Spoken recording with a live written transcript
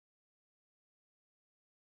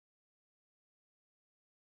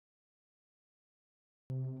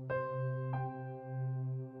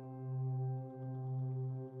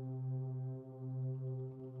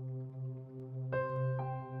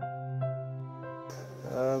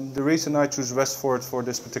The reason I chose Westford for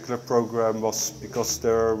this particular program was because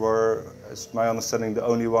there were, as my understanding, the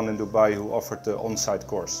only one in Dubai who offered the on-site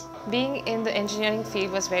course. Being in the engineering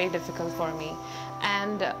field was very difficult for me,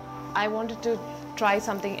 and I wanted to try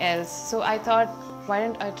something else. So I thought, why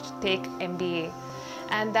don't I take MBA?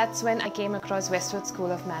 And that's when I came across Westford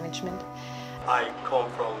School of Management. I come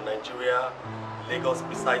from Nigeria, Lagos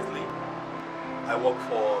precisely. I work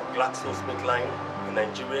for GlaxoSmithKline in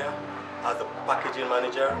Nigeria as a packaging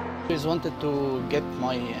manager. I just wanted to get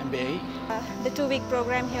my MBA. The 2-week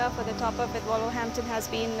program here for the top-up with Wolverhampton has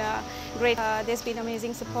been great. There's been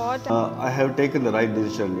amazing support. I have taken the right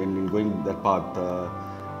decision in going that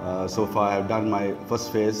path. So far I have done my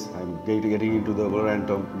first phase. I'm getting into the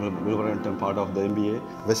Wolverhampton part of the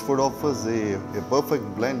MBA. Westford offers a perfect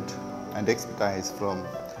blend and expertise from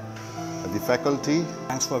the faculty.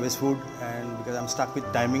 Thanks for Westford, and because I'm stuck with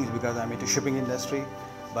timings because I'm into shipping industry.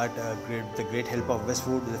 But the great help of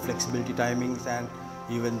Westford, the flexibility timings, and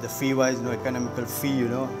even the fee-wise, economical fee,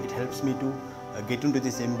 it helps me to get into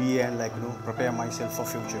this MBA and prepare myself for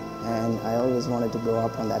future. And I always wanted to go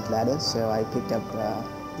up on that ladder, so I picked up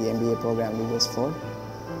the MBA program with Westford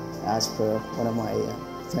as per one of my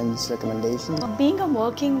friends' recommendations. Being a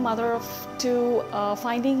working mother of two,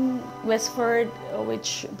 finding Westford,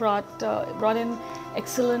 which brought in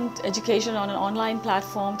excellent education on an online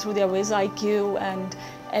platform through their WizIQ, and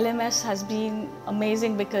LMS has been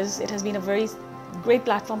amazing because it has been a very great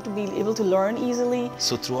platform to be able to learn easily.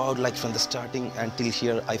 So throughout, from the starting until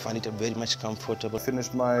here, I find it very much comfortable. I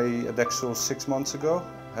finished my Edexcel 6 months ago,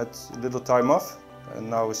 had a little time off, and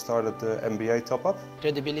now we started the MBA top-up.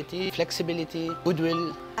 Credibility, flexibility,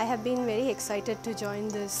 goodwill. I have been very excited to join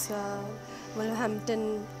this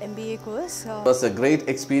Wolverhampton MBA course. It was a great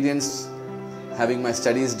experience having my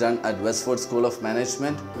studies done at Westford School of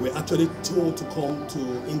Management. We're actually told to come to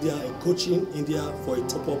India and Cochin, India for a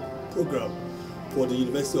top-up program for the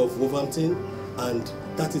University of Wolverhampton, and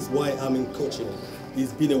that is why I'm in Cochin.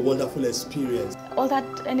 It's been a wonderful experience. All that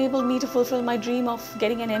enabled me to fulfill my dream of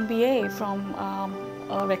getting an MBA from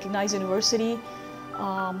a recognized university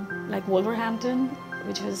like Wolverhampton,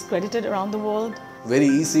 which is credited around the world. Very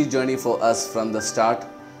easy journey for us from the start,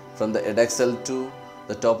 from the Edexcel to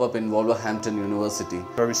the top-up in Wolverhampton University.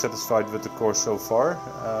 Very satisfied with the course so far,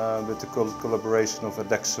 with the collaboration of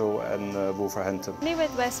Edexcel and Wolverhampton.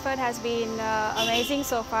 With Westford has been amazing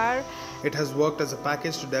so far. It has worked as a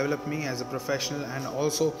package to develop me as a professional, and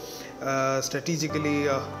also strategically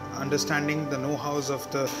understanding the know-hows of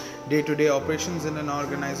the day-to-day operations in an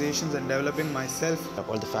organization and developing myself.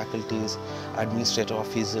 All the faculties, administrative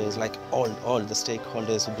officers, all the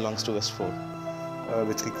stakeholders who belongs to Westford.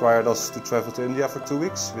 Which required us to travel to India for 2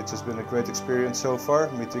 weeks, which has been a great experience so far,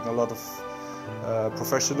 meeting a lot of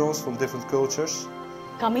professionals from different cultures.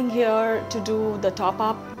 Coming here to do the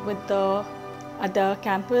top-up at the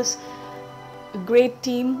campus, a great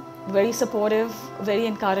team, very supportive, very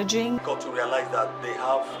encouraging. I got to realize that they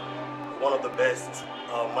have one of the best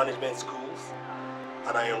management schools,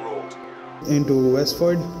 and I enrolled into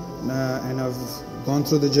Westford, and I've gone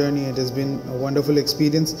through the journey. It has been a wonderful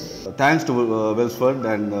experience. Thanks to Westford,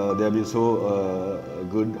 and they have been so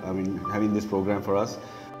good, having this program for us.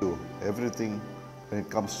 Everything when it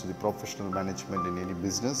comes to the professional management in any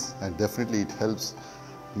business, and definitely it helps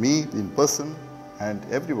me in person and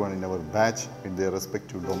everyone in our batch in their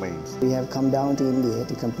respective domains. We have come down to India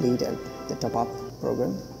to complete the top-up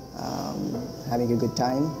program, having a good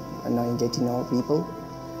time, and get to know people.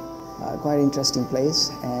 Quite an interesting place,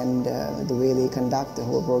 and the way they conduct the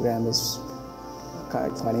whole program is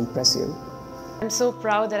quite impressive. I'm so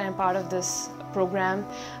proud that I'm part of this program.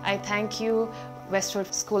 I thank you,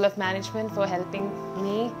 Westford School of Management, for helping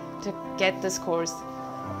me to get this course.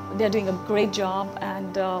 They're doing a great job,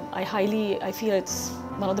 and I feel it's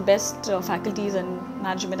one of the best faculties and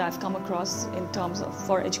management I've come across in terms of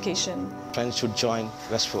for education. Friends should join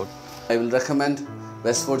Westford. I will recommend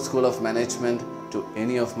Westford School of Management to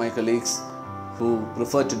any of my colleagues who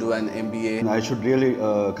prefer to do an MBA. I should really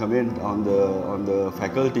comment on the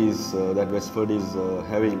faculties that Westford is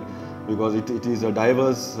having, because it is a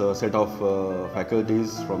diverse set of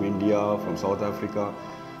faculties from India, from South Africa,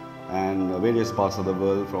 and various parts of the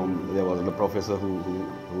world. There was a professor who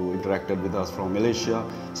interacted with us from Malaysia.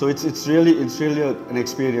 So it's really an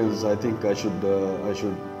experience. I think I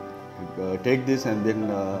should take this, and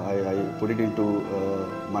then I put it into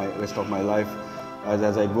my rest of my life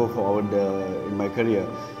as I go forward in my career.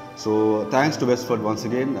 So thanks to Westford once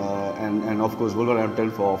again, and of course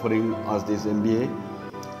Wolverhampton for offering us this MBA.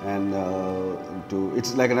 and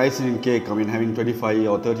it's like an icing cake. I mean, having 25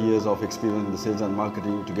 or 30 years of experience in the sales and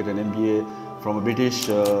marketing, to get an MBA from a British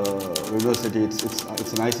university,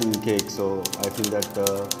 it's an icing cake. So I feel that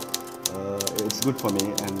it's good for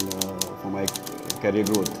me and for my career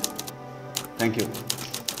growth. Thank you.